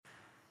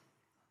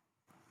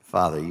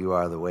Father, you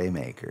are the way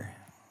maker,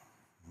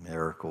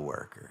 miracle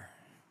worker,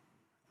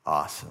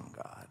 awesome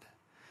God.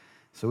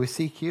 So we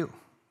seek you,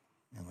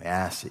 and we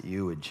ask that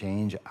you would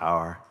change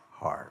our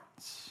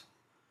hearts.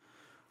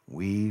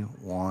 We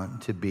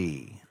want to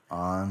be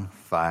on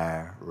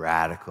fire,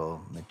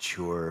 radical,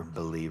 mature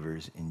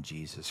believers in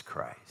Jesus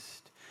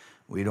Christ.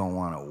 We don't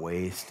want to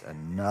waste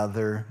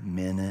another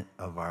minute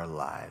of our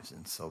lives.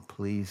 And so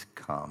please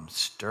come,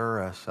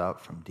 stir us up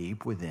from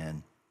deep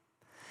within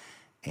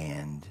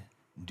and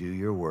do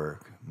your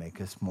work. Make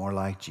us more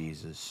like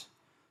Jesus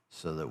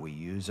so that we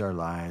use our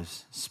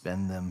lives,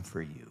 spend them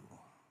for you.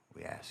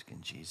 We ask in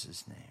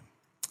Jesus'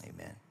 name.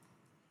 Amen.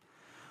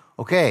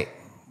 Okay,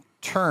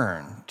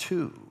 turn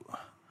to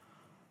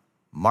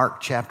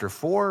Mark chapter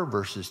 4,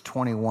 verses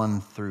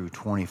 21 through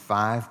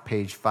 25,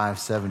 page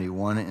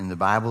 571 in the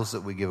Bibles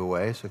that we give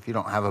away. So if you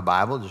don't have a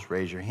Bible, just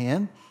raise your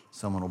hand.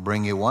 Someone will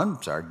bring you one.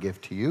 It's our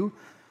gift to you.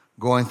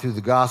 Going through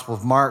the Gospel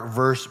of Mark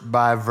verse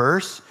by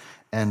verse.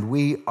 And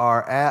we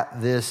are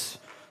at this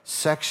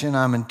section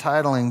I'm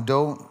entitling,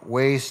 Don't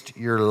Waste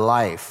Your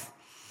Life.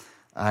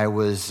 I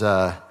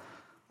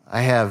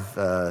have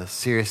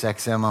Sirius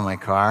XM on my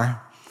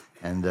car,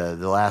 and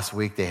the last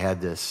week they had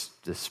this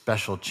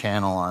special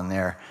channel on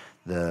there,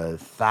 the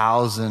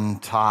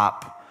 1,000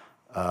 top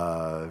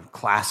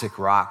classic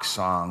rock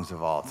songs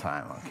of all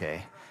time,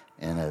 okay?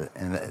 And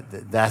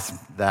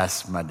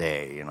that's my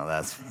day,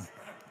 that's...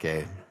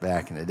 Okay,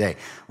 back in the day.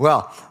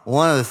 Well,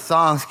 one of the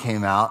songs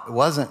came out. It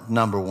wasn't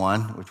number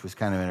one, which was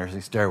kind of interesting.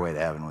 Stairway to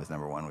Heaven was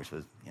number one, which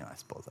was, I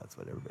suppose that's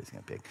what everybody's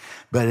going to pick.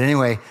 But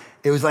anyway,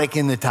 it was like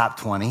in the top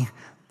 20,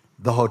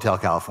 The Hotel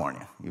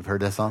California. You've heard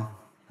that song?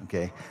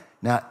 Okay.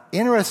 Now,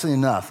 interestingly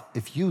enough,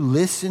 if you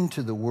listen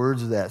to the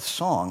words of that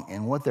song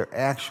and what they're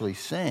actually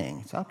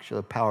saying, it's actually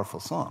a powerful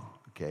song,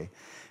 okay?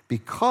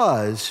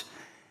 Because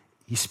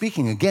he's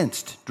speaking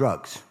against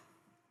drugs.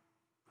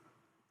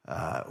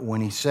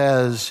 When he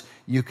says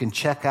you can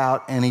check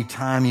out any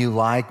time you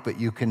like, but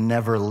you can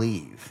never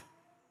leave.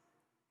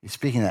 He's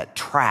speaking of that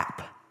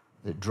trap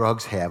that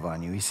drugs have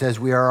on you. He says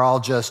we are all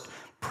just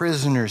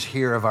prisoners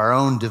here of our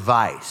own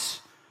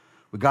device.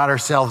 We got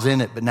ourselves in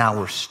it, but now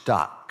we're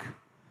stuck.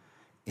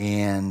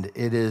 And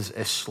it is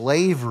a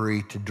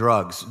slavery to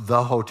drugs.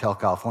 The Hotel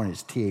California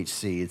is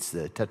THC. It's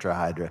the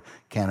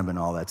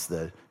tetrahydrocannabinol. That's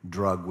the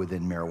drug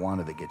within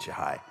marijuana that gets you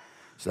high.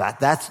 So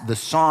that's the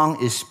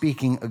song is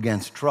speaking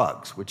against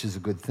drugs, which is a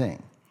good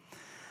thing.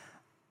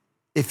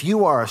 If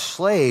you are a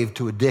slave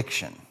to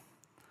addiction,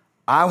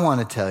 I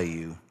want to tell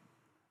you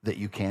that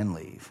you can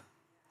leave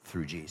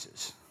through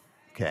Jesus,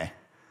 okay?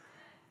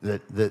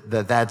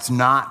 That's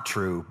not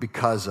true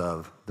because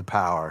of the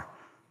power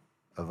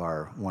of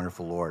our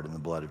wonderful Lord and the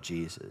blood of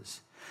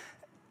Jesus.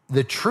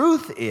 The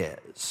truth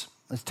is,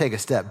 let's take a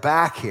step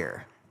back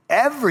here,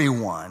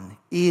 everyone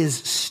is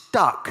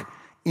stuck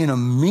in a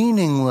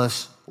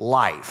meaningless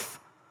life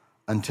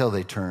until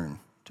they turn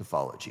to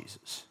follow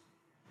Jesus.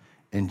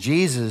 And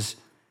Jesus,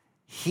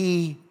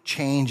 he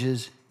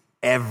changes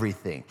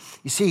everything.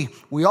 You see,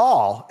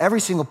 every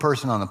single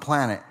person on the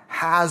planet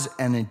has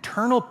an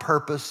eternal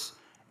purpose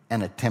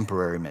and a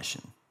temporary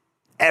mission.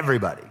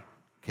 Everybody,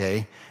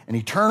 okay? An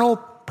eternal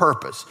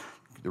purpose.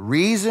 The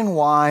reason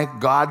why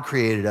God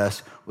created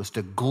us was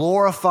to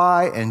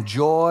glorify,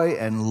 enjoy,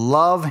 and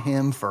love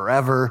him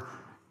forever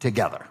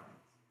together,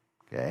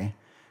 okay?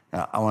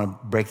 Now, I want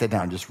to break that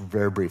down just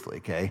very briefly,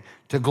 okay?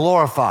 To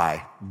glorify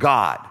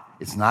God.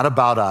 It's not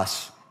about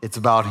us. It's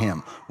about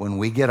him. When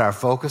we get our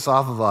focus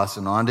off of us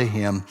and onto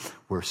him,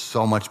 we're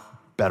so much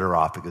better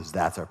off because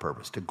that's our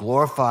purpose. To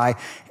glorify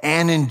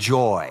and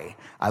enjoy.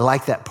 I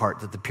like that part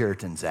that the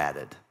Puritans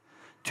added.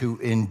 To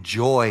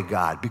enjoy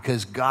God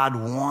because God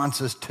wants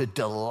us to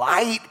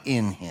delight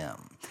in him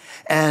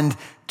and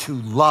to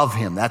love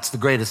him. That's the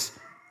greatest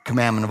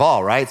commandment of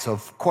all, right? So,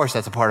 of course,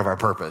 that's a part of our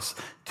purpose.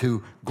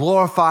 To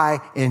glorify,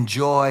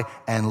 enjoy,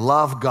 and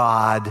love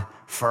God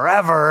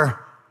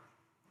forever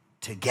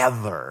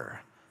together.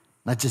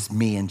 Not just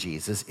me and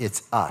Jesus,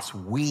 it's us.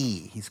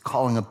 He's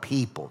calling a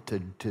people to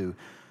do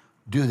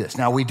this.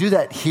 Now, we do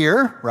that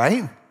here,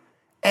 right?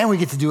 And we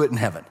get to do it in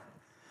heaven.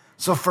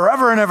 So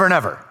forever and ever and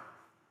ever,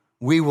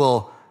 we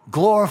will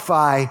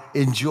glorify,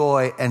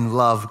 enjoy, and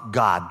love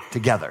God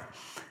together.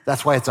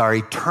 That's why it's our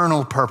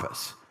eternal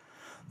purpose.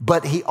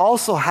 But he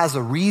also has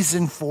a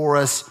reason for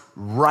us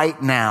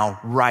right now,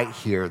 right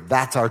here.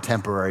 That's our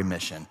temporary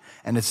mission.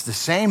 And it's the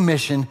same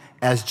mission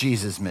as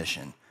Jesus'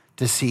 mission,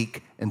 to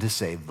seek and to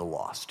save the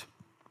lost.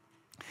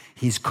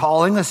 He's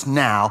calling us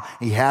now.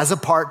 He has a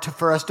part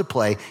for us to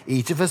play.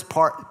 Each of us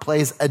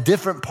plays a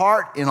different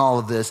part in all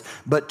of this,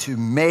 but to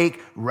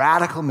make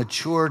radical,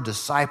 mature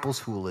disciples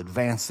who will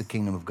advance the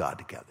kingdom of God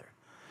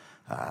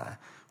together.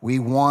 We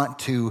want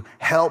to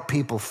help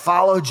people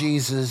follow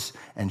Jesus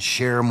and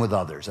share him with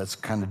others. That's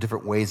kind of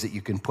different ways that you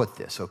can put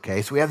this,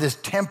 okay? So we have this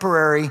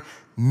temporary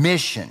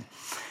mission.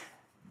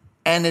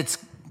 And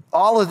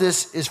all of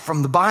this is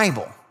from the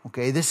Bible,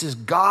 okay? This is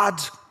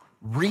God's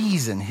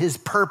reason, his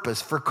purpose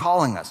for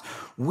calling us.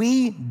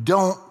 We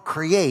don't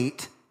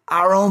create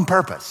our own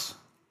purpose.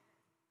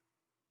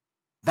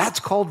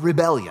 That's called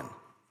rebellion.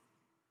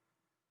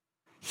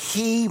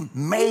 He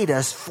made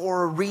us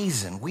for a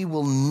reason. We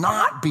will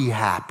not be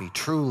happy,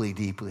 truly,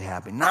 deeply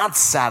happy, not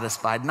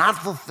satisfied, not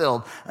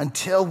fulfilled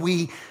until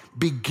we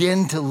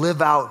begin to live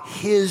out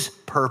his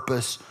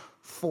purpose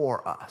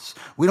for us.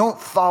 We don't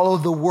follow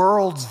the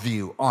world's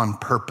view on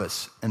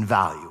purpose and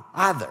value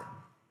either.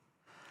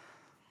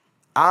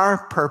 Our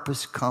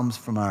purpose comes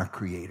from our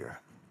Creator.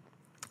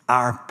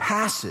 Our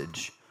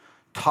passage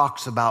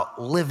talks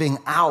about living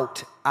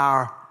out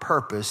our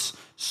purpose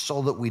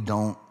so that we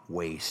don't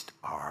waste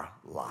our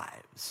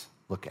lives.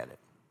 Look at it.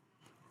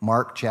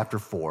 Mark chapter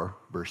 4,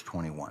 verse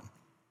 21.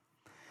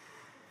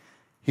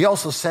 He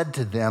also said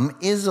to them,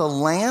 is a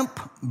lamp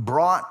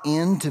brought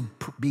in to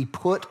be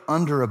put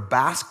under a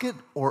basket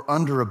or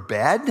under a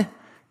bed?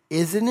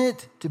 Isn't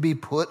it to be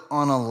put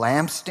on a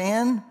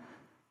lampstand?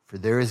 For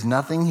there is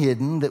nothing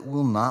hidden that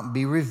will not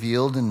be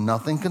revealed, and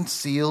nothing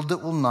concealed that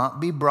will not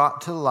be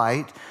brought to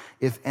light.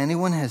 If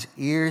anyone has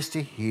ears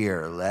to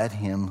hear, let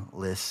him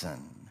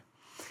listen.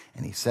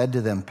 And he said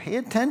to them, pay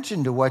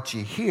attention to what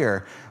you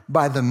hear.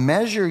 By the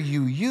measure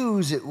you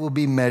use, it will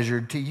be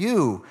measured to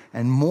you,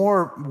 and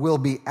more will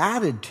be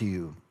added to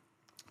you.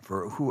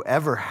 For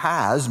whoever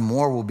has,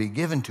 more will be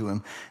given to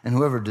him, and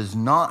whoever does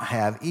not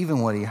have, even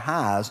what he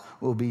has,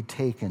 will be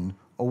taken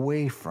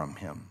away from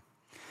him.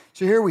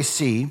 So here we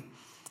see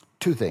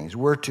two things.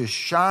 We're to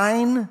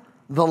shine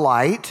the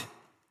light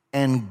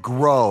and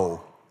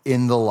grow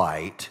in the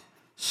light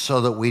so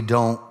that we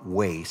don't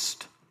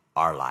waste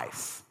our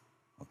life.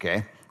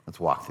 Okay? Let's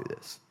walk through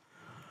this.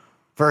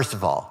 First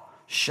of all,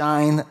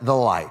 shine the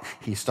light.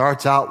 He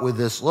starts out with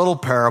this little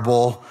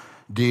parable.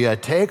 Do you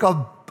take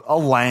a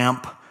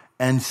lamp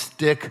and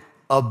stick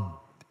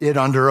it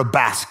under a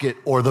basket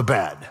or the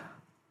bed?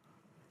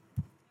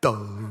 Duh.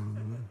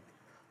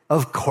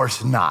 Of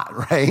course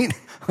not, right?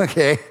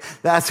 Okay,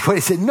 that's what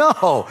he said.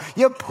 No,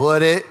 you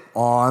put it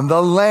on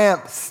the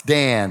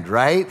lampstand,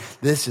 right?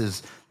 This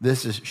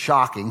is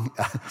shocking.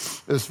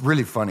 It was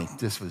really funny.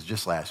 This was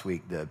just last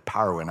week. The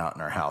power went out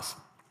in our house.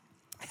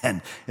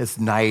 And it's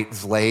night,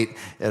 it's late,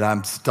 and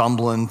I'm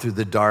stumbling through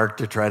the dark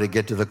to try to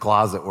get to the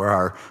closet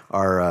where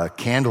our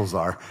candles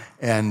are.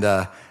 And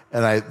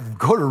I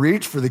go to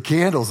reach for the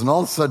candles, and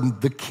all of a sudden,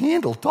 the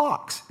candle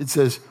talks. It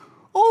says,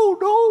 oh,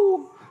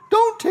 no,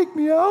 don't take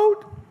me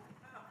out.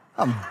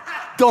 I'm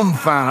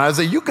dumbfounded. I was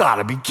like, you got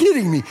to be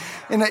kidding me.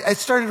 And I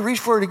started to reach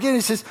for it again.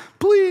 He says,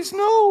 please,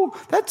 no,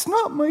 that's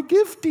not my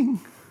gifting.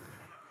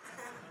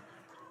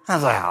 I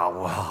was like,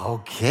 oh, well,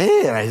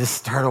 okay. And I just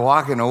started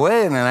walking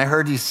away, and then I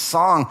heard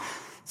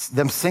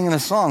them singing a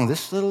song,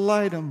 this little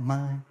light of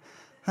mine,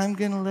 I'm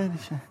going to let it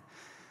shine.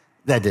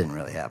 That didn't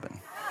really happen.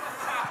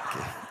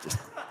 Okay,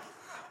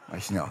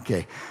 just,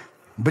 okay.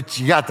 But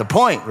you got the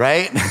point,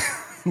 right?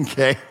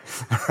 Okay,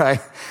 all right.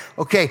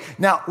 Okay,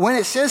 now, when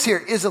it says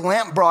here, is a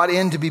lamp brought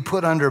in to be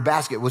put under a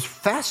basket? What's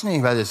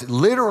fascinating about this,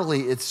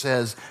 literally it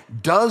says,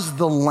 does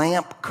the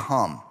lamp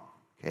come?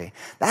 Okay,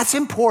 that's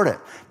important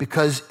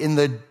because in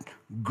the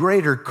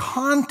greater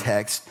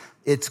context,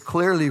 it's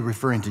clearly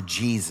referring to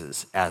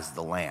Jesus as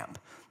the lamp.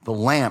 The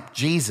lamp,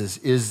 Jesus,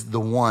 is the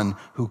one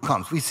who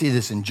comes. We see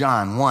this in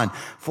John 1,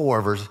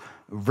 4,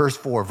 verse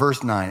 4,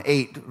 verse 9,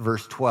 8,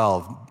 verse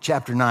 12,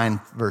 chapter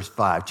 9, verse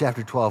 5,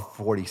 chapter 12,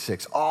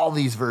 46. All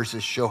these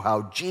verses show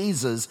how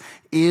Jesus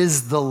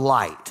is the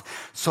light.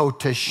 So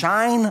to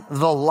shine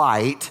the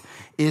light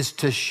is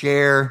to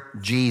share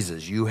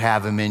Jesus. You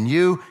have him in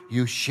you,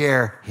 you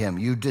share him.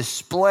 You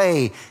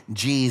display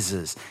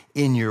Jesus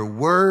in your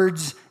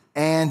words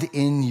and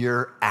in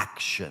your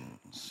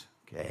actions.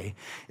 Okay?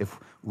 If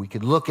we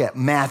could look at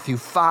Matthew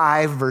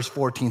 5, verse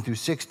 14 through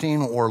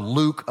 16, or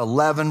Luke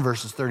 11,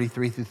 verses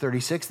 33 through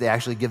 36. They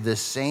actually give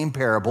this same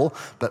parable,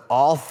 but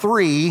all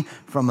three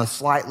from a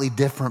slightly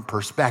different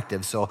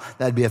perspective. So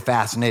that'd be a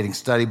fascinating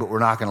study, but we're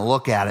not going to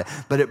look at it.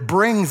 But it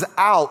brings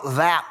out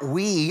that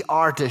we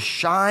are to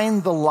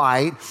shine the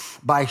light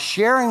by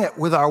sharing it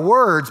with our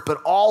words,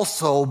 but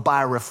also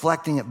by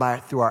reflecting it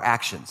through our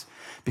actions.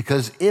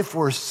 Because if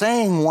we're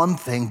saying one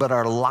thing, but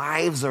our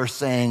lives are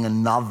saying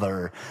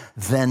another,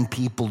 then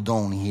people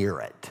don't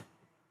hear it.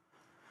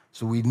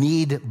 So we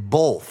need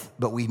both,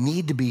 but we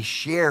need to be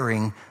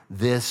sharing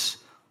this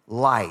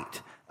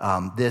light,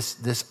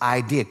 this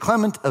idea.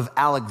 Clement of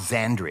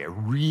Alexandria,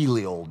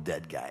 really old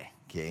dead guy,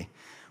 okay?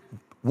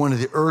 One of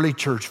the early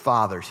church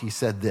fathers, he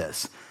said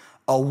this: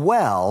 a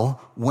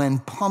well, when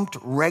pumped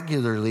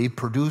regularly,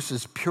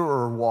 produces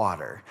purer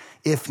water.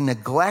 If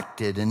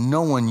neglected and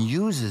no one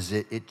uses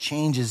it, it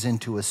changes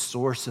into a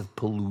source of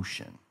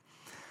pollution.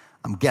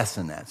 I'm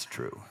guessing that's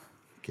true,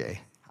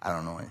 okay? I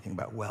don't know anything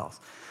about wells.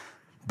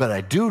 But I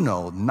do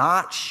know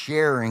not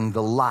sharing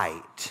the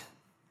light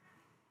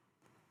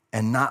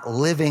and not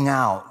living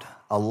out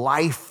a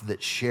life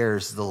that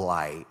shares the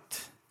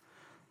light,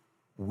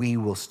 we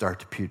will start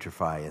to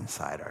putrefy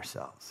inside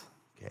ourselves,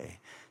 okay?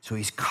 So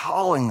he's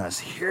calling us,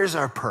 here's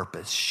our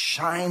purpose,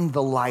 shine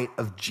the light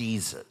of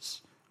Jesus,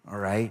 all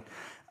right?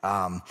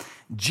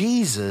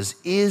 Jesus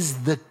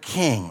is the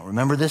king.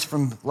 Remember this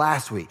from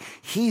last week.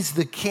 He's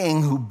the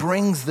king who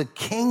brings the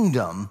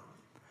kingdom.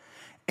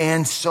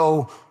 And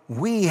so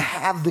we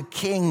have the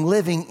King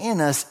living in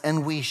us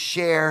and we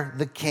share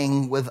the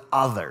King with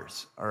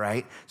others, all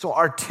right? So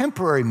our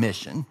temporary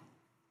mission,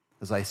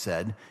 as I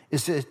said,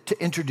 is to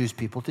introduce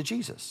people to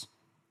Jesus.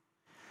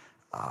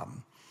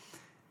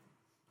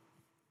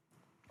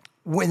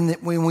 When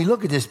we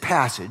look at this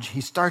passage,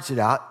 he starts it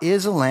out,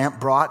 is a lamp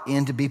brought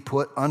in to be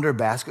put under a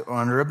basket or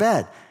under a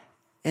bed?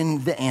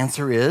 And the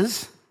answer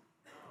is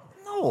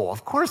no,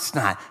 of course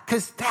not,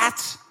 because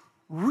that's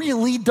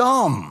really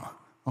dumb,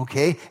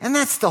 okay? And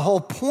that's the whole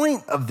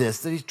point of this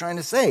that he's trying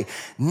to say.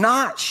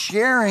 Not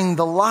sharing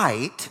the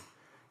light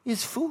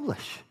is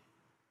foolish.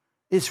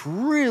 It's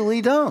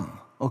really dumb,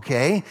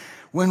 okay?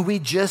 When we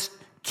just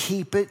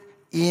keep it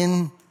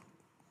in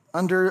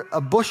under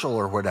a bushel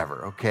or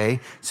whatever, okay?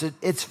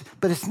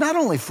 But it's not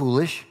only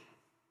foolish,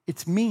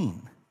 it's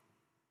mean.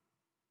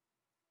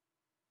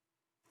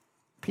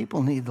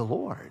 People need the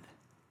Lord.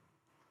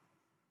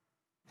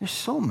 There's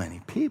so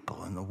many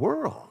people in the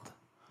world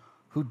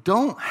who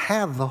don't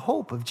have the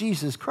hope of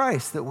Jesus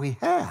Christ that we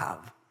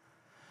have.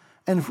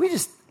 And if we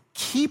just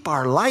keep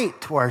our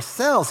light to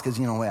ourselves, because,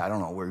 I don't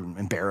know, we're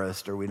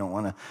embarrassed or we don't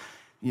want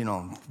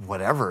to,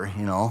 whatever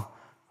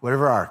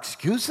our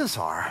excuses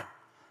are,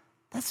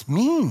 that's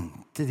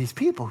mean to these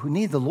people who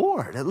need the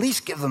Lord. At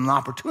least give them an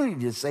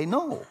opportunity to say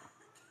no,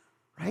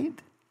 right?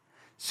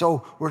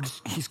 So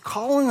he's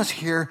calling us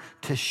here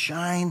to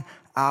shine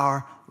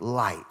our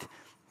light.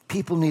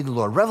 People need the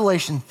Lord.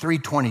 Revelation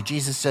 3:20,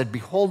 Jesus said,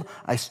 behold,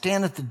 I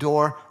stand at the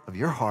door of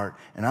your heart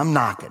and I'm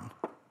knocking.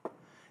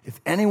 If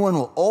anyone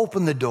will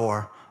open the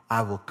door,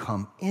 I will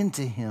come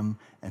into him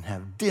and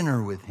have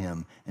dinner with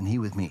him and he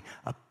with me.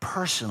 A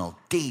personal,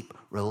 deep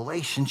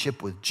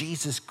relationship with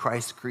Jesus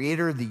Christ,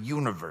 creator of the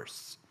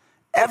universe.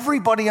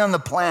 Everybody on the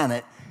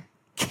planet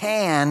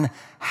can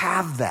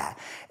have that.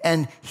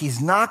 And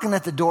he's knocking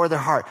at the door of their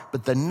heart.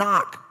 But the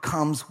knock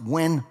comes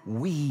when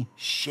we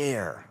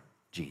share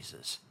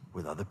Jesus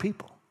with other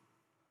people.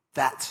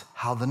 That's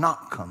how the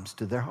knock comes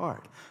to their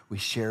heart. We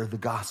share the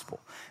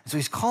gospel. And so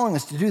he's calling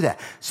us to do that.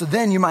 So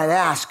then you might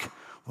ask,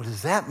 what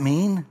does that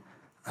mean?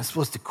 I'm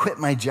supposed to quit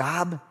my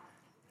job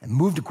and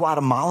move to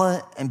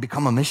Guatemala and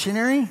become a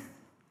missionary?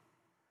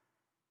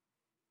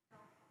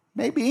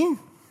 Maybe.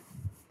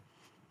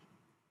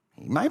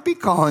 He might be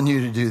calling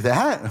you to do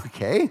that,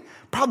 okay?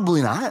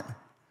 Probably not.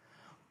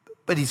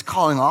 But he's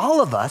calling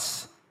all of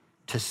us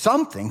to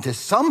something, to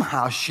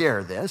somehow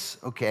share this,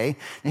 okay?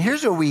 And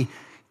here's where we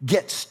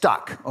get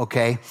stuck,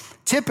 okay?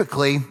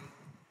 Typically,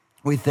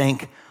 we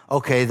think,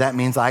 okay, that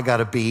means I got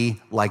to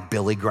be like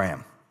Billy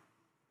Graham.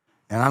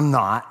 And I'm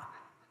not,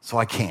 so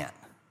I can't,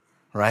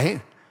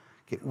 right?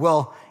 Okay,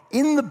 well,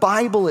 in the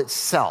Bible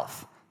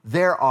itself,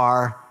 there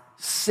are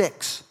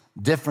 6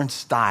 different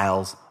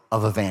styles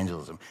of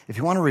evangelism. If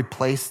you want to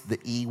replace the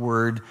E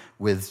word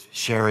with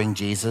sharing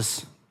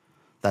Jesus,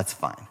 that's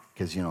fine,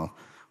 because,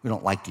 we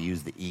don't like to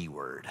use the E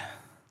word.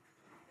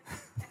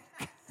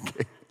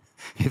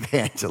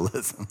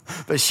 Evangelism.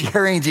 But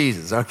sharing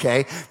Jesus,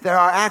 okay? There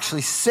are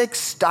actually 6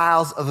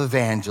 styles of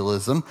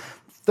evangelism.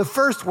 The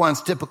first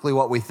one's typically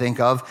what we think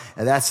of,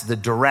 and that's the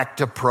direct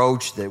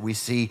approach that we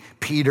see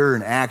Peter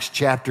in Acts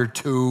chapter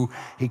 2.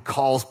 He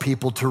calls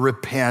people to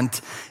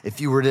repent. If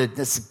you were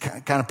this is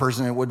the kind of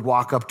person that would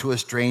walk up to a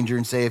stranger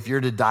and say, if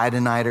you're to die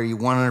tonight, are you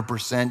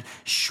 100%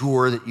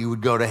 sure that you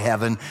would go to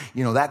heaven?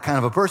 That kind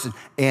of a person.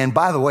 And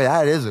by the way,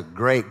 that is a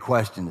great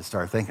question to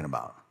start thinking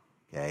about.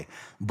 Okay,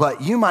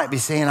 but you might be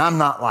saying, I'm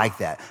not like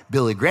that.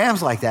 Billy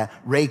Graham's like that.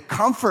 Ray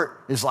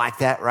Comfort is like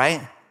that,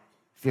 right?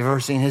 If you've ever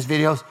seen his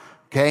videos,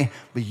 okay?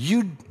 But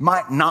you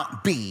might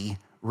not be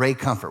Ray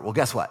Comfort. Well,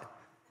 guess what?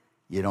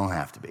 You don't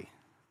have to be,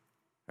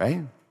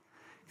 right?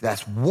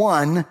 That's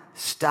one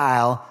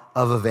style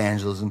of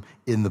evangelism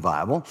in the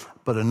Bible.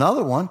 But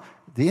another one,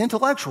 the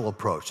intellectual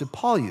approach that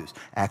Paul used,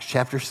 Acts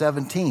chapter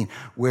 17,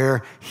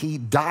 where he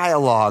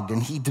dialogued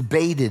and he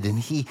debated and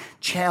he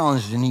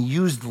challenged and he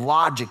used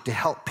logic to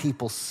help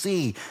people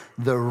see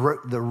the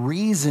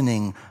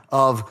reasoning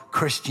of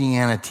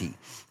Christianity.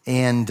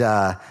 And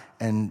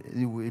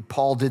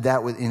Paul did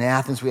that in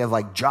Athens. We have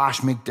like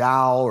Josh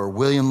McDowell or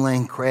William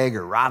Lane Craig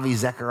or Ravi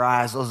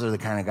Zacharias. Those are the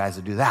kind of guys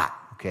that do that,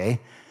 okay?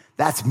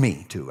 That's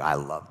me too. I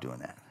love doing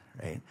that,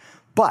 right?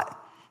 But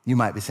you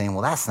might be saying,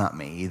 well, that's not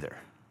me either.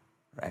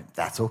 Right?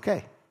 That's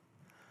okay.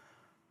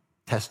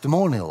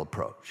 Testimonial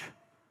approach.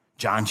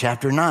 John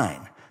chapter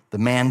 9, the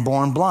man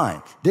born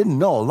blind. Didn't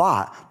know a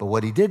lot, but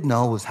what he did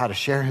know was how to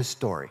share his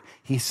story.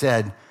 He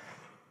said,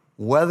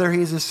 whether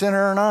he's a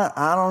sinner or not,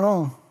 I don't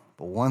know.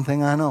 But one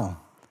thing I know,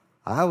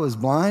 I was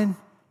blind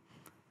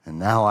and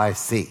now I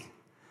see.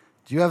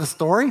 Do you have a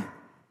story?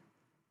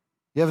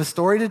 You have a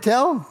story to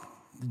tell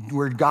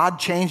where God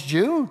changed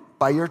you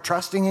by your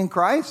trusting in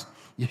Christ?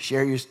 You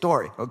share your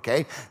story,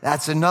 okay?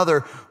 That's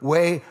another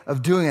way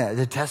of doing it,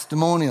 the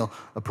testimonial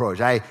approach.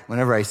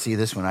 Whenever I see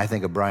this one, I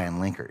think of Brian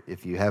Linkert.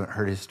 If you haven't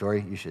heard his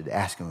story, you should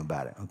ask him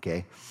about it,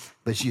 okay?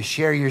 But you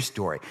share your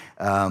story.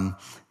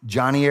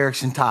 Johnny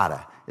Erickson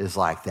Tata is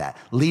like that.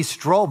 Lee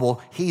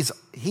Strobel,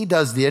 he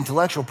does the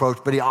intellectual approach,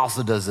 but he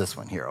also does this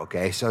one here,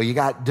 okay? So you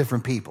got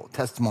different people,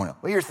 testimonial.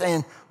 Well, you're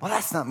saying, well,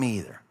 that's not me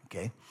either,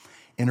 Okay?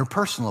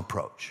 Interpersonal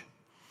approach.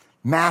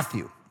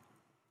 Matthew.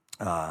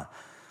 I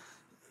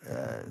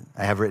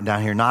have written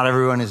down here, not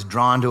everyone is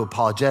drawn to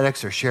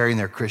apologetics or sharing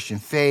their Christian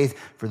faith.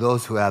 For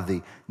those who have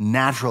the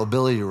natural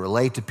ability to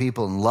relate to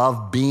people and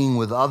love being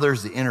with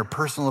others, the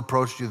interpersonal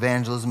approach to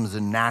evangelism is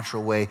a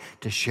natural way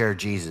to share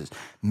Jesus.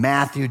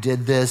 Matthew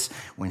did this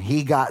when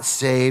he got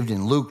saved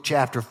in Luke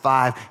chapter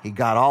 5. He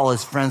got all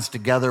his friends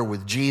together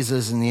with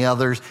Jesus and the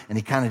others, and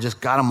he kind of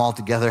just got them all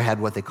together, had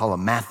what they call a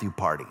Matthew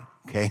party.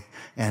 Okay,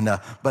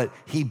 but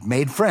he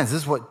made friends.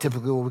 This is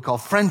typically what we call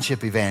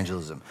friendship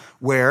evangelism,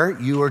 where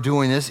you are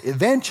doing this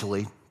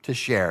eventually to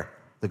share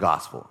the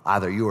gospel,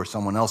 either you or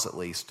someone else at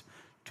least,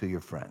 to your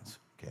friends.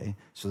 Okay,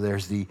 so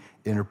there's the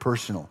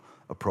interpersonal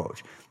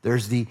approach.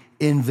 There's the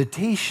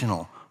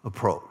invitational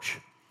approach.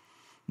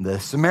 The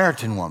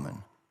Samaritan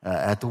woman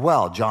at the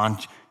well, John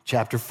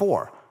chapter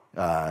 4,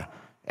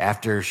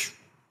 after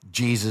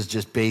Jesus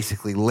just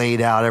basically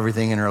laid out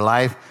everything in her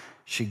life,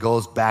 she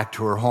goes back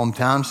to her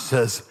hometown. She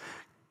says,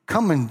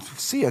 come and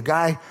see a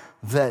guy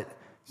that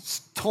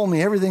told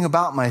me everything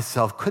about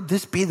myself. Could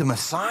this be the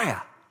Messiah?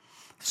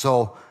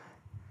 So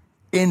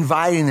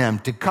inviting them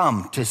to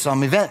come to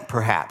some event,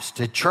 perhaps,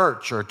 to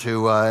church or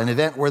to an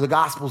event where the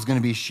gospel is going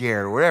to be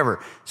shared or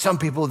whatever. Some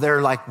people,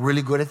 they're like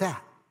really good at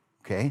that,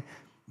 okay?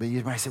 But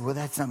you might say, well,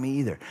 that's not me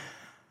either.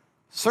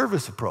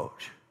 Service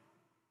approach.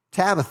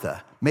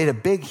 Tabitha made a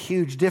big,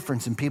 huge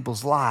difference in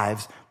people's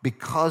lives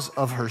because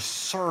of her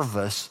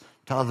service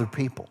to other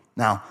people.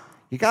 Now,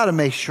 you got to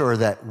make sure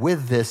that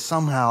with this,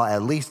 somehow,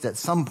 at least at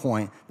some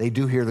point, they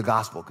do hear the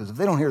gospel. Because if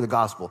they don't hear the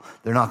gospel,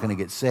 they're not going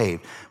to get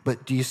saved.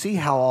 But do you see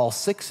how all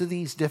 6 of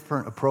these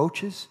different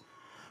approaches,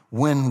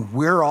 when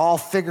we're all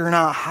figuring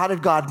out, how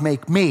did God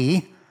make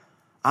me?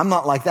 I'm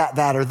not like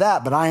that, or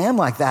that, but I am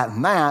like that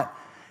and that.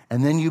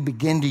 And then you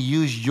begin to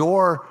use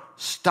your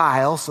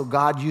style, so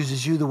God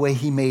uses you the way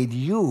he made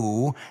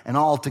you. And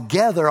all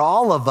together,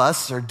 all of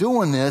us are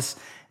doing this,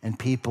 and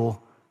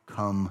people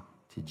come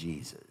to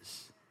Jesus.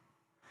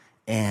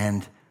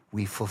 And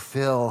we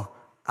fulfill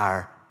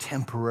our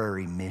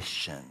temporary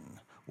mission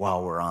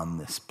while we're on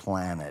this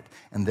planet,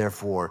 and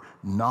therefore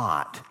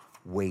not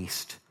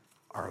waste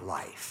our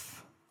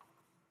life.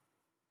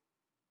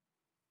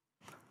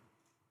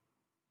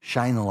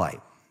 Shine the light.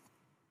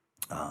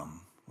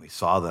 We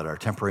saw that our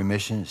temporary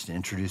mission is to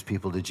introduce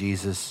people to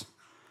Jesus.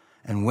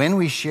 And when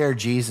we share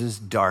Jesus,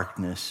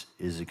 darkness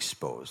is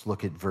exposed.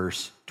 Look at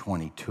verse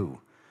 22.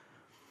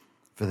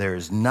 For there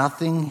is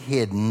nothing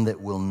hidden that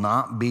will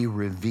not be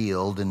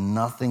revealed, and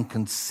nothing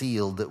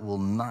concealed that will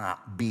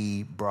not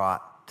be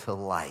brought to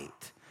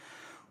light.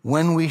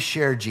 When we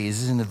share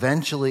Jesus, and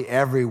eventually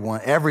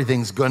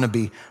everything's going to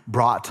be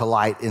brought to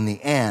light in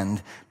the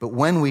end, but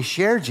when we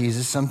share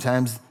Jesus,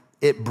 sometimes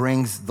it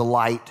brings the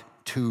light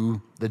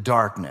to the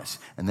darkness.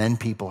 And then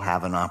people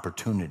have an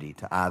opportunity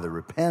to either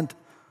repent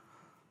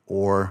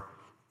or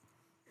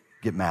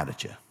get mad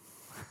at you.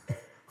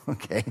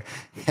 Okay,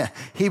 yeah.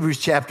 Hebrews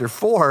chapter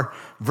 4,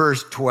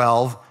 verse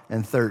 12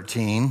 and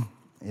 13,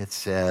 it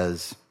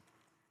says,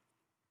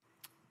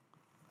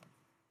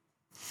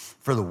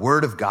 for the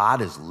word of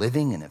God is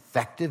living and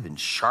effective and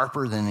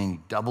sharper than any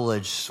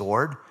double-edged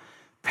sword,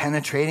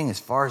 penetrating as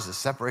far as the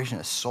separation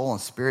of soul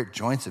and spirit,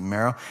 joints and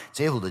marrow.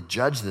 It's able to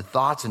judge the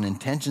thoughts and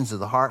intentions of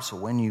the heart. So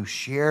when you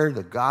share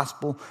the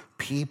gospel,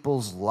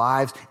 people's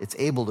lives, it's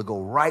able to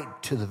go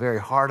right to the very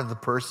heart of the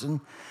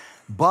person.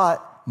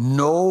 But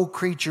no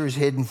creature is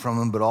hidden from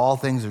him, but all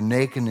things are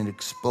naked and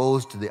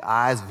exposed to the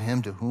eyes of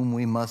him to whom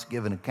we must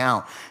give an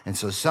account. And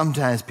so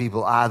sometimes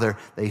people either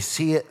they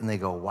see it and they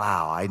go,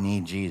 wow, I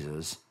need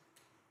Jesus,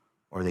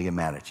 or they get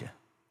mad at you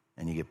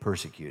and you get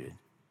persecuted.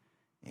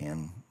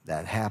 And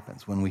that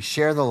happens. When we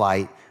share the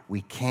light,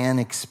 we can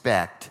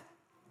expect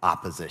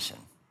opposition.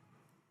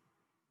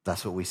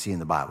 That's what we see in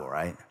the Bible,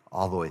 right?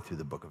 All the way through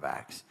the book of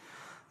Acts.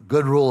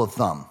 Good rule of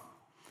thumb.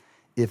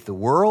 If the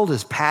world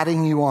is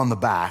patting you on the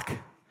back,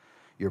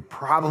 you're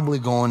probably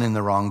going in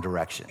the wrong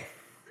direction.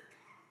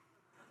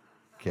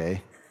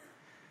 Okay?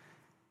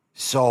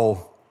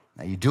 So,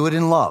 now you do it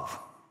in love.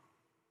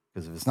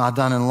 Because if it's not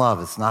done in love,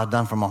 it's not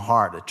done from a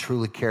heart that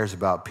truly cares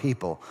about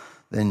people,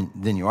 then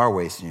you are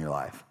wasting your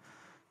life.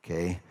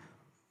 Okay?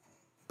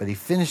 But he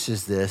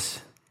finishes this,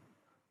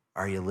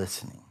 are you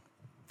listening?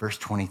 Verse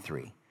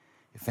 23.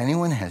 If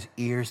anyone has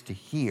ears to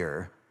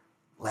hear,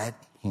 let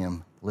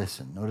him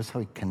listen. Notice how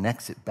he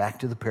connects it back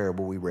to the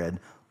parable we read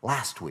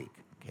last week.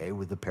 Okay,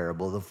 with the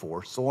parable of the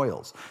 4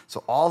 soils.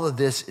 So all of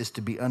this is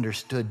to be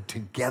understood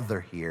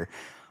together here.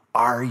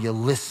 Are you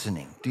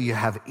listening? Do you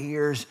have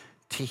ears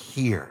to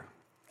hear?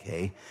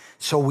 Okay,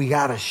 so we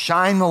got to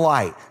shine the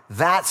light.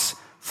 That's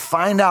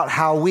find out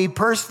how we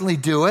personally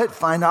do it,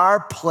 find our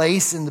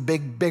place in the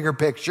bigger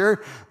picture,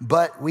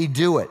 but we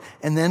do it.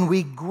 And then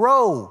we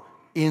grow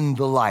in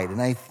the light. And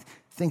I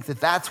think that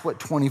that's what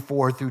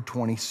 24 through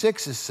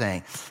 26 is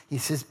saying. He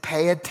says,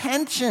 pay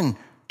attention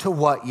to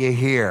what you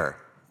hear.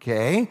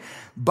 Okay?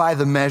 By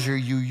the measure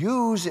you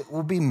use, it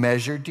will be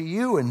measured to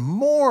you, and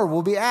more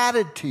will be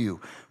added to you.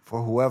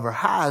 For whoever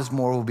has,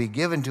 more will be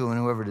given to him, and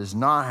whoever does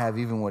not have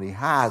even what he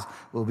has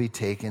will be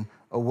taken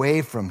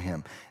away from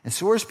him. And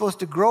so we're supposed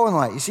to grow in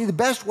light. You see, the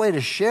best way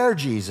to share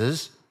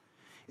Jesus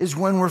is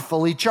when we're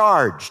fully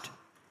charged.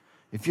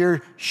 If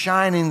you're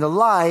shining the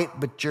light,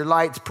 but your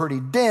light's pretty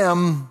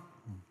dim,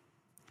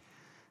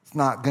 it's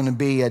not going to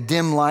be a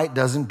dim light,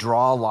 doesn't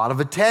draw a lot of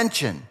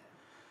attention.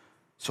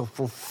 So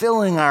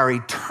fulfilling our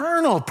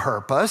eternal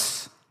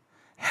purpose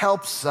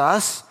helps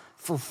us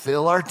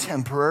fulfill our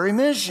temporary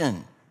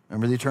mission.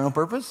 Remember the eternal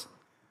purpose?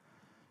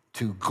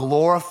 To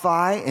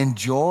glorify,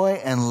 enjoy,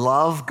 and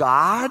love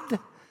God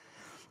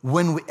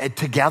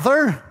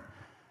together.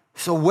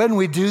 So when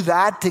we do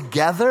that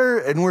together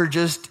and we're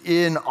just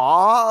in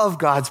awe of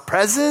God's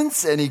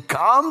presence and he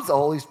comes, the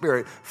Holy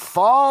Spirit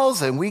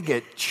falls and we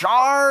get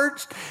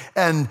charged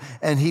and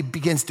he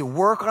begins to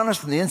work on us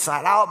from the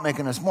inside out,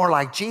 making us more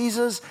like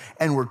Jesus,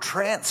 and we're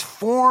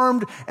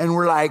transformed and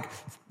we're like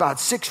about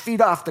 6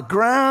 feet off the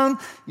ground,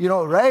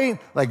 right?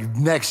 Like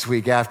next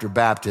week after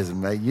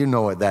baptism, right? You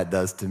know what that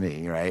does to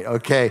me, right?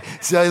 Okay,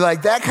 so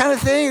like that kind of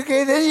thing,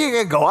 okay, then you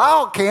can go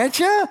out, can't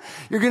you?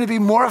 You're going to be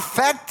more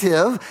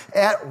effective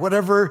at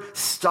whatever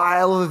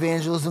style of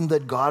evangelism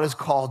that God has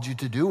called you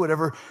to do,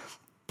 whatever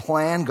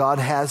plan God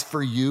has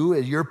for you.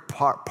 You're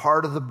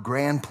part of the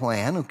grand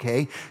plan,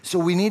 okay? So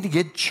we need to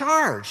get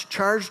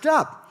charged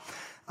up.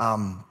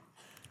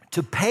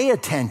 To pay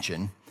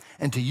attention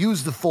and to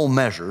use the full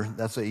measure,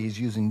 that's what he's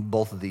using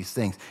both of these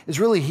things,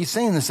 is really, he's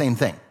saying the same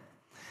thing.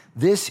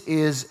 This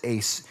is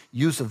a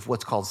use of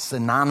what's called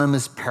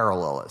synonymous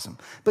parallelism.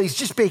 But he's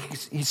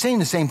saying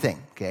the same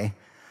thing, okay?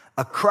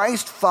 A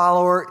Christ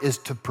follower is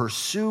to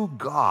pursue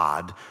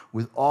God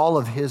with all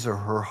of his or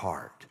her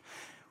heart.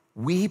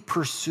 We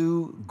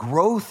pursue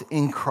growth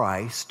in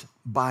Christ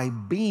by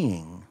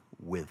being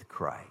with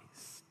Christ.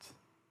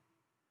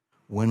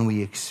 When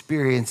we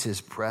experience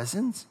his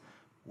presence,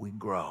 we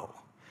grow.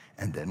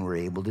 And then we're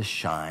able to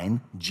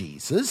shine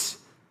Jesus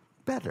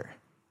better,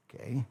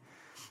 okay?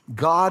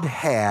 God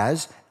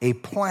has a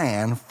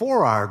plan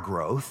for our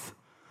growth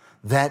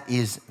that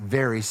is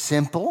very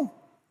simple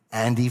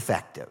and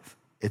effective.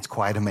 It's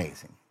quite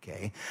amazing,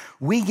 okay?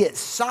 We get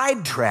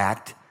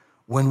sidetracked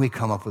when we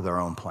come up with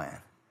our own plan.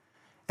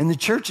 And the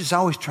church is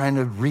always trying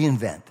to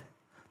reinvent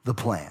the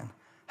plan.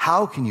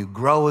 How can you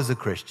grow as a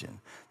Christian?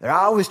 They're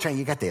always trying,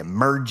 you got the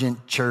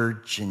emergent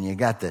church and you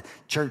got the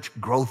church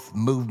growth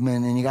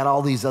movement and you got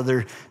all these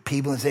other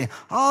people and saying,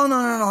 oh,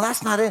 no,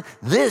 that's not it.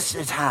 This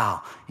is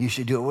how you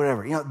should do it,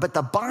 whatever. But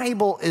the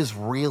Bible is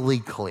really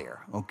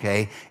clear,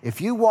 okay? If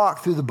you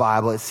walk through the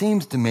Bible, it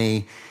seems to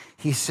me,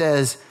 he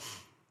says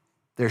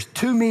there's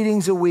 2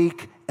 meetings a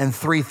week and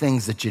 3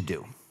 things that you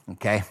do,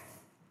 okay?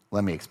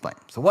 Let me explain.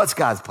 So what's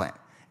God's plan?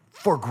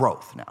 For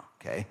growth now,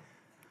 okay?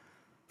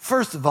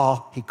 First of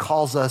all, he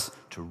calls us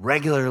to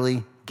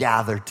regularly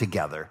gather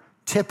together.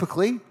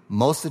 Typically,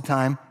 most of the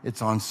time,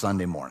 it's on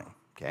Sunday morning,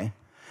 okay?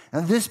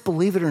 Now this,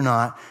 believe it or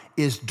not,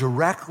 is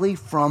directly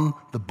from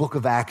the book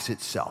of Acts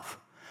itself.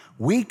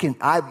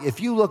 If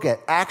you look at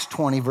Acts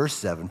 20, verse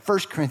 7, 1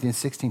 Corinthians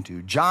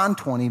 16:2, John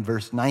 20,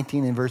 verse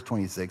 19 and verse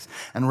 26,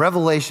 and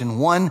Revelation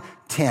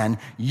 1:10,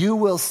 you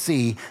will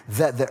see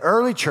that the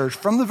early church,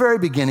 from the very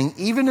beginning,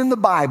 even in the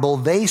Bible,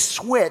 they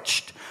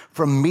switched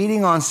from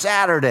meeting on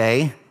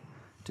Saturday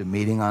to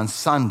meeting on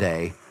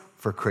Sunday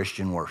for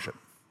Christian worship.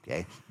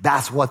 Okay,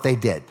 that's what they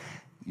did.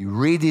 You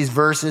read these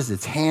verses,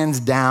 it's hands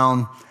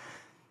down,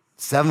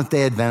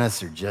 Seventh-day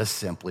Adventists are just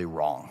simply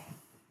wrong.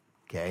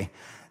 Okay,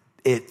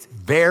 it's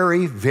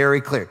very,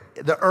 very clear.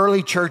 The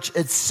early church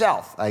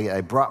itself,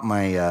 I brought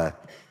my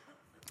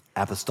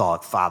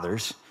apostolic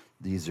fathers.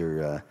 These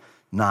are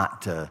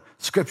not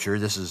scripture.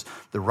 This is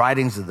the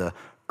writings of the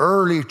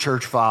early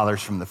church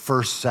fathers from the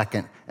first,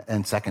 second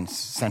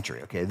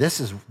century, okay? This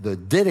is, the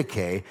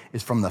Didache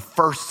is from the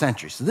 1st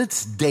century. So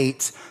this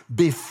dates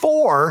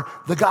before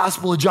the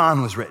Gospel of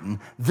John was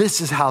written.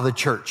 This is how the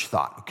church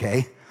thought,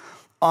 okay?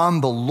 On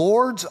the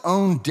Lord's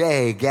own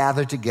day,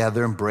 gather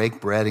together and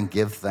break bread and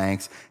give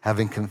thanks,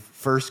 having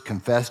first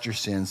confessed your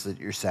sins that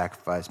your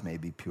sacrifice may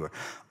be pure.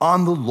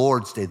 On the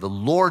Lord's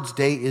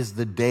day is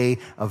the day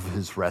of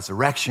his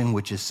resurrection,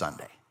 which is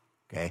Sunday.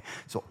 Okay,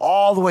 so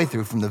all the way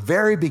through, from the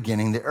very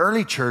beginning, the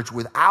early church,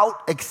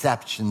 without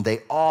exception, they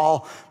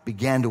all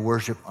began to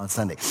worship on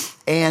Sunday.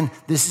 And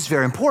this is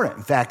very important.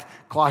 In fact,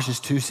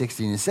 Colossians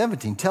 2:16 and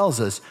 17 tells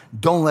us,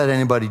 don't let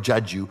anybody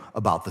judge you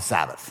about the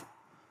Sabbath.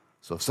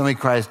 So if somebody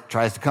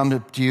tries to come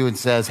to you and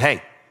says,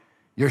 hey,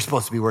 you're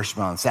supposed to be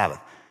worshiping on the Sabbath,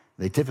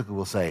 they typically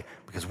will say,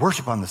 because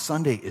worship on the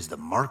Sunday is the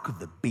mark of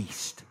the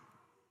beast.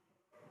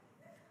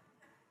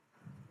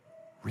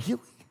 Really?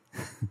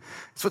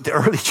 It's what the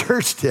early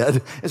church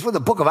did. It's what the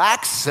book of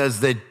Acts says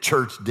the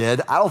church did.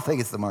 I don't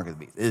think it's the mark of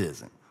the beast. It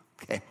isn't.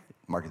 Okay,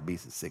 mark of the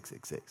beast is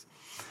 666.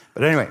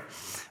 But anyway,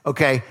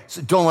 okay,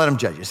 so don't let them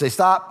judge you. Say,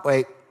 stop,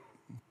 wait.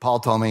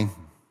 Paul told me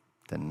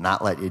to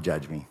not let you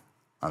judge me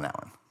on that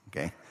one,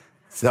 okay?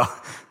 So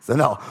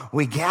no,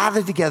 we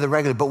gather together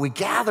regularly, but we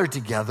gather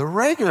together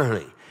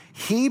regularly.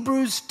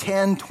 Hebrews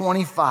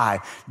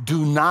 10:25,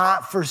 do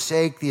not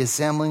forsake the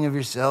assembling of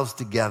yourselves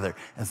together,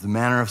 as the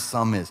manner of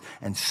some is,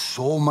 and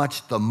so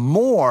much the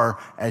more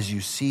as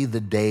you see the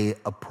day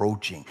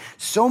approaching.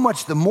 So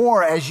much the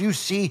more as you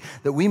see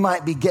that we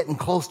might be getting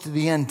close to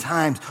the end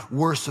times,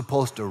 we're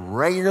supposed to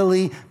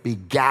regularly be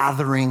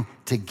gathering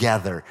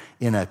together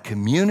in a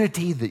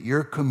community that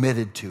you're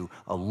committed to,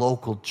 a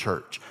local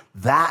church.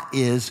 That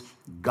is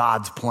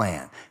God's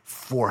plan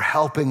for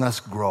helping us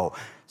grow.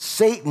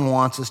 Satan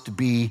wants us to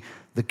be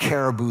the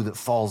caribou that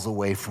falls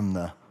away from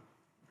the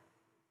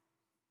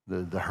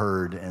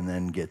herd and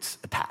then gets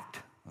attacked,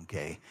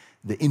 okay?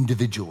 The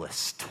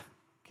individualist,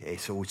 okay?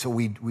 So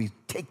we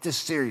take this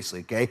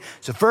seriously, okay?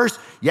 So first,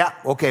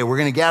 we're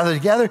going to gather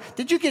together.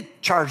 Did you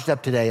get charged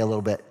up today a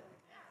little bit?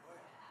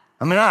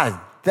 I mean,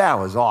 that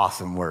was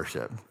awesome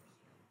worship.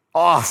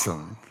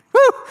 Awesome. Woo!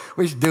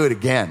 We should do it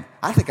again.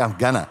 I think I'm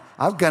gonna,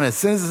 as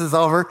soon as this is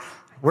over,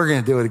 we're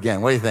going to do it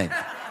again. What do you think?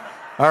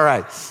 All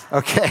right.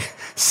 Okay.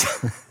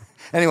 So,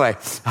 anyway,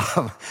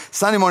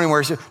 Sunday morning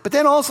worship, but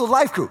then also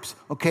life groups,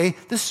 okay?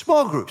 The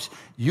small groups.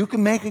 You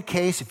can make a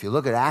case, if you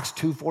look at Acts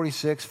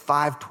 2:46,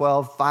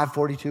 5:12,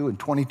 5:42, and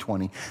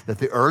 20:20, that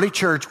the early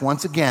church,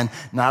 once again,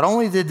 not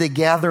only did they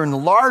gather in a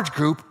large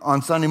group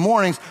on Sunday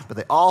mornings, but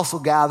they also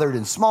gathered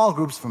in small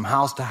groups from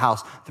house to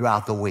house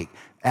throughout the week.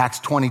 Acts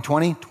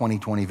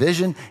 2020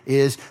 vision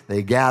is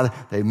they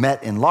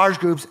met in large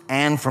groups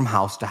and from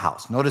house to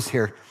house. Notice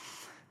here,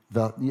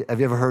 have you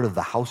ever heard of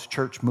the house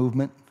church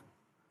movement?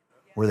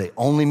 Where they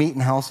only meet in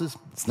houses?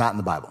 It's not in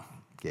the Bible,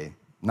 okay?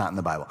 Not in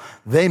the Bible.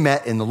 They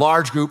met in the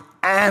large group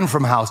and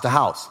from house to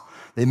house.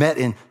 They met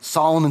in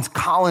Solomon's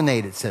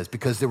colonnade, it says,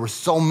 because there were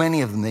so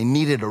many of them. They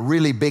needed a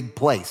really big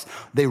place.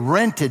 They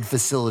rented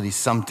facilities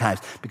sometimes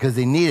because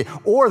they needed,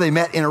 or they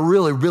met in a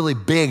really, really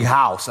big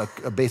house,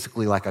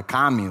 basically like a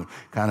commune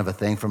kind of a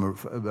thing from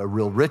a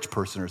real rich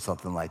person or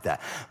something like that.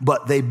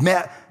 But they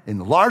met in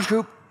the large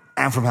group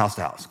and from house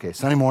to house, okay?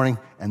 Sunday morning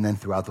and then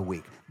throughout the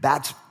week.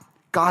 That's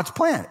God's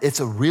plan. It's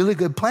a really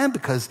good plan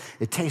because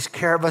it takes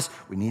care of us.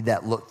 We need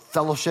that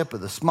fellowship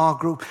with a small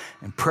group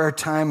and prayer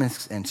time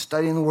and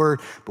studying the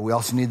word, but we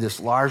also need this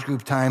large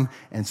group time.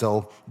 And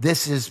so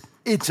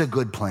it's a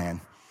good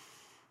plan.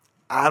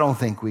 I don't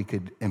think we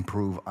could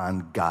improve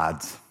on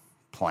God's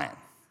plan.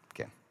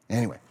 Okay.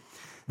 Anyway,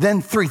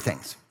 then 3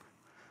 things.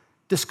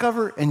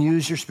 Discover and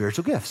use your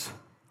spiritual gifts.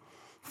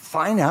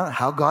 Find out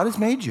how God has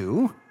made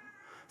you.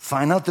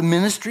 Find out the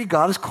ministry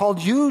God has called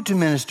you to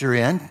minister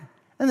in,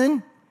 and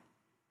then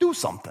do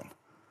something,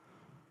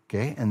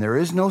 okay? And there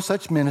is no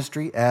such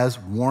ministry as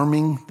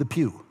warming the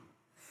pew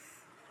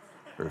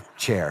or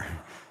chair.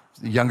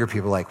 The younger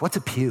people are like, what's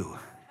a pew?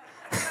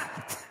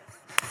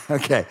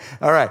 Okay,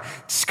 all right.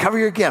 Discover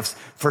your gifts.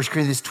 1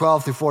 Corinthians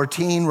 12 through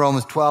 14,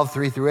 Romans 12,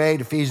 3 through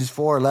 8, Ephesians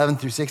 4, 11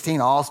 through 16,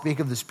 all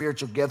speak of the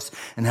spiritual gifts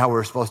and how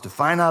we're supposed to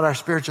find out our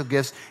spiritual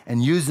gifts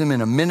and use them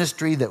in a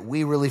ministry that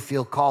we really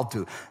feel called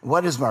to.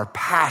 What is our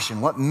passion?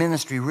 What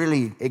ministry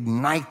really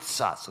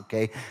ignites us,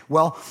 okay?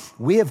 Well,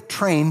 we have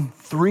trained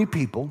 3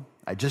 people.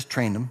 I just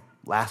trained them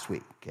last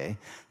week, okay?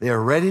 They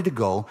are ready to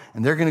go,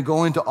 and they're going to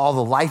go into all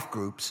the life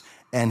groups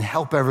and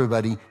help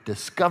everybody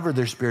discover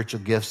their spiritual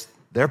gifts,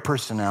 their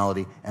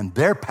personality, and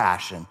their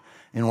passion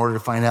in order to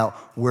find out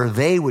where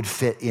they would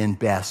fit in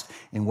best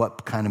in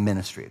what kind of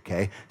ministry,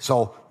 okay?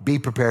 So be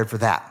prepared for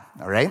that,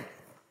 all right?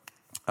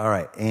 All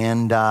right,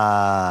 and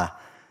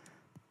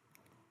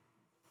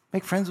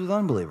make friends with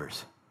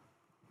unbelievers.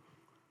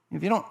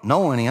 If you don't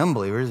know any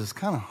unbelievers, it's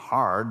kind of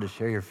hard to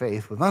share your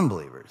faith with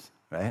unbelievers,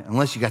 right?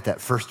 Unless you got that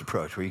first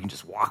approach where you can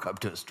just walk up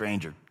to a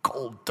stranger,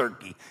 cold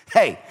turkey.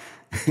 Hey,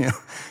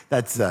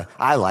 that's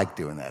I like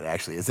doing that.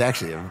 Actually, it's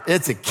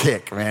a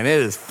kick, man. It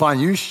is fun.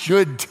 You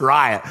should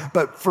try it.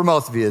 But for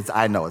most of you,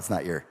 I know it's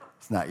not your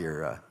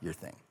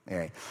thing. All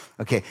right.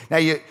 Okay. Now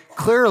you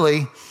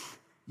clearly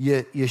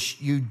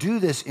you do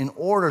this in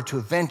order to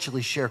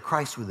eventually share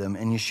Christ with them,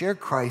 and you share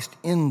Christ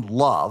in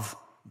love.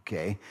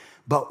 Okay.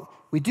 But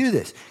we do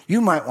this. You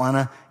might want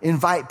to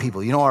invite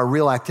people. You know, our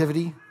real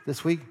activity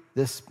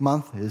this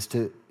month, is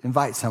to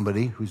invite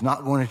somebody who's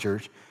not going to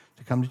church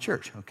to come to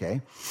church. Okay.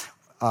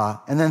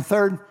 And then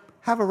 3rd,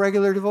 have a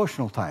regular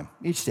devotional time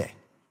each day.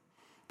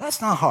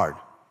 That's not hard,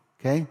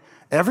 okay?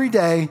 Every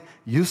day,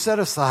 you set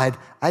aside,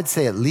 I'd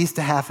say at least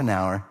a half an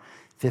hour,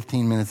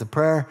 15 minutes of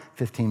prayer,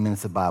 15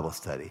 minutes of Bible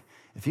study.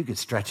 If you could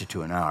stretch it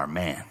to an hour,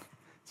 man,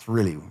 it's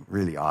really,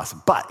 really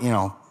awesome. But,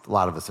 a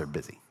lot of us are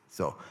busy.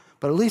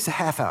 But at least a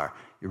half hour.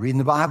 You're reading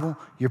the Bible,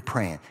 you're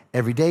praying.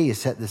 Every day you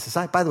set this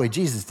aside. By the way,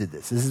 Jesus did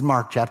this. This is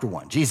Mark chapter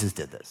 1. Jesus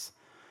did this.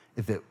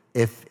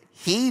 If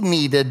he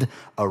needed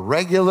a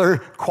regular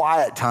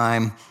quiet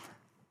time,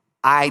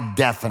 I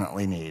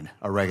definitely need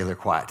a regular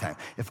quiet time.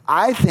 If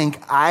I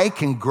think I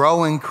can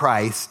grow in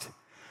Christ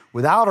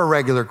without a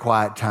regular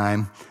quiet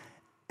time,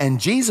 and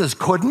Jesus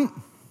couldn't,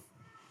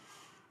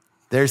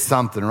 there's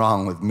something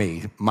wrong with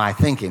me, my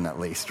thinking at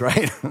least,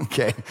 right?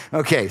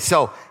 Okay,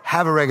 so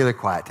have a regular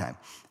quiet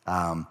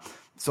time.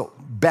 So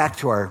back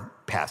to our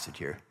passage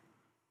here,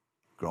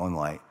 growing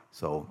light.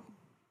 So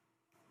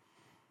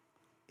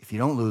if you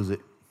don't lose it,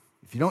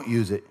 If you don't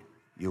use it,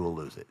 you will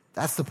lose it.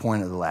 That's the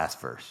point of the last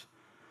verse.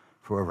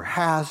 For whoever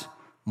has,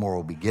 more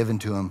will be given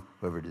to him.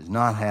 Whoever does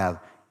not have,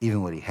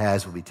 even what he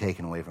has will be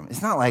taken away from him.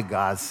 It's not like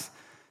God's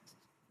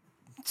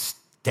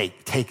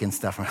taking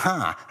stuff from,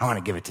 I want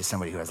to give it to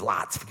somebody who has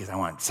lots because I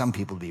want some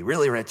people to be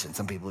really rich and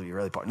some people to be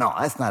really poor. No,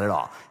 that's not at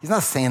all. He's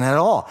not saying that at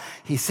all.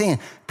 He's saying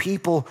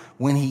people,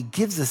 when he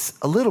gives us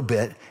a little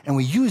bit and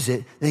we use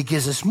it, then he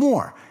gives us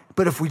more.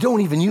 But if we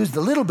don't even use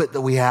the little bit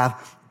that we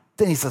have,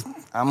 then he says,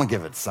 I'm going to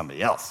give it to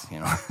somebody else,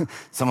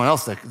 someone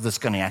else that's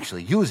going to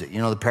actually use it.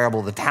 The parable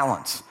of the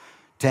talents,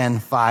 10,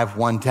 5,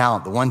 1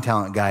 talent. The 1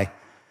 talent guy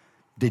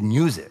didn't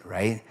use it,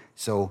 right?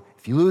 So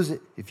if you lose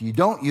it, if you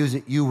don't use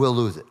it, you will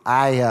lose it.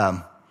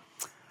 I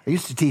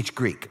used to teach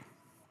Greek.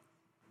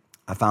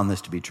 I found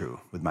this to be true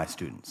with my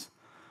students.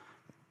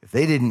 If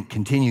they didn't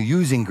continue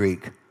using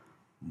Greek,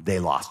 they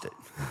lost it,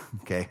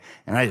 okay?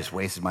 And I just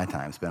wasted my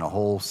time. Spent a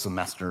whole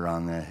semester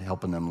on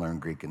helping them learn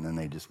Greek, and then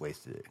they just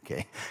wasted it,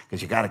 okay?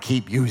 Because you got to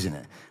keep using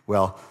it.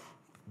 Well,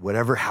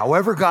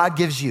 however God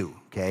gives you,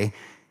 okay?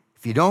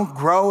 If you don't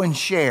grow and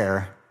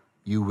share,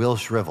 you will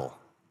shrivel.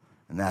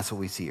 And that's what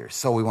we see here.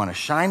 So we want to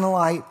shine the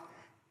light,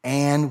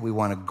 and we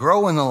want to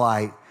grow in the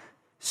light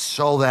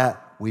so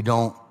that we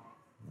don't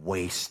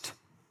waste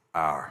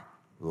our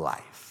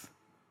life.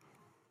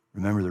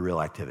 Remember the real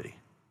activity.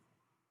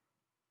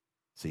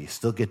 So you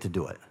still get to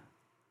do it.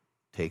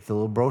 Take the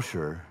little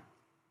brochure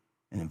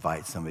and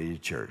invite somebody to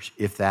church.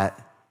 If that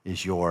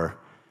is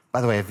by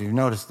the way, if you've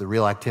noticed the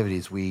real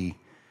activities, we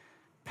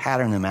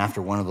pattern them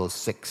after one of those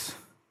 6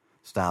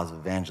 styles of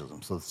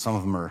evangelism. So some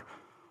of them are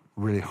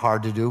really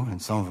hard to do and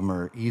some of them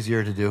are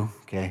easier to do.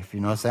 Okay, if you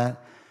notice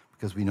that,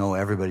 because we know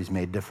everybody's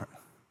made different.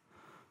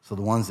 So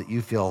the ones that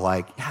you feel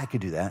like, yeah, I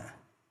could do that,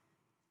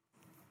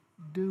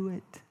 do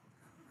it.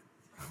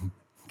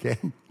 Okay,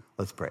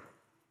 let's pray.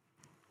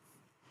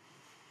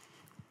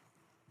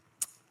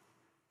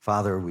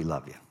 Father, we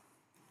love you.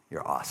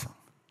 You're awesome.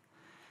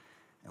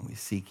 And we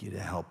seek you to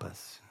help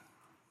us.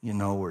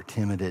 We're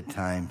timid at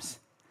times.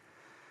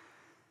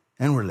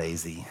 And we're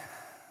lazy.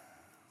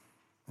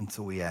 And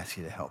so we ask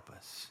you to help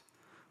us.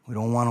 We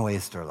don't want to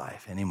waste our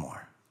life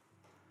anymore.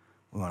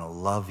 We want to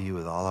love you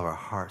with all of our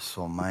heart,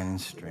 soul, mind,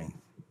 and strength.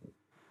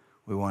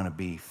 We want to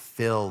be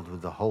filled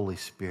with the Holy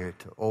Spirit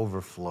to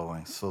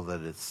overflowing so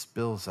that it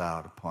spills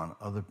out upon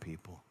other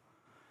people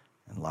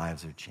and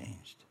lives are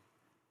changed.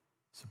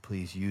 So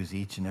please use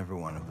each and every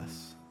one of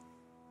us.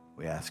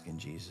 We ask in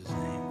Jesus'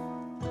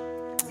 name.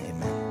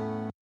 Amen.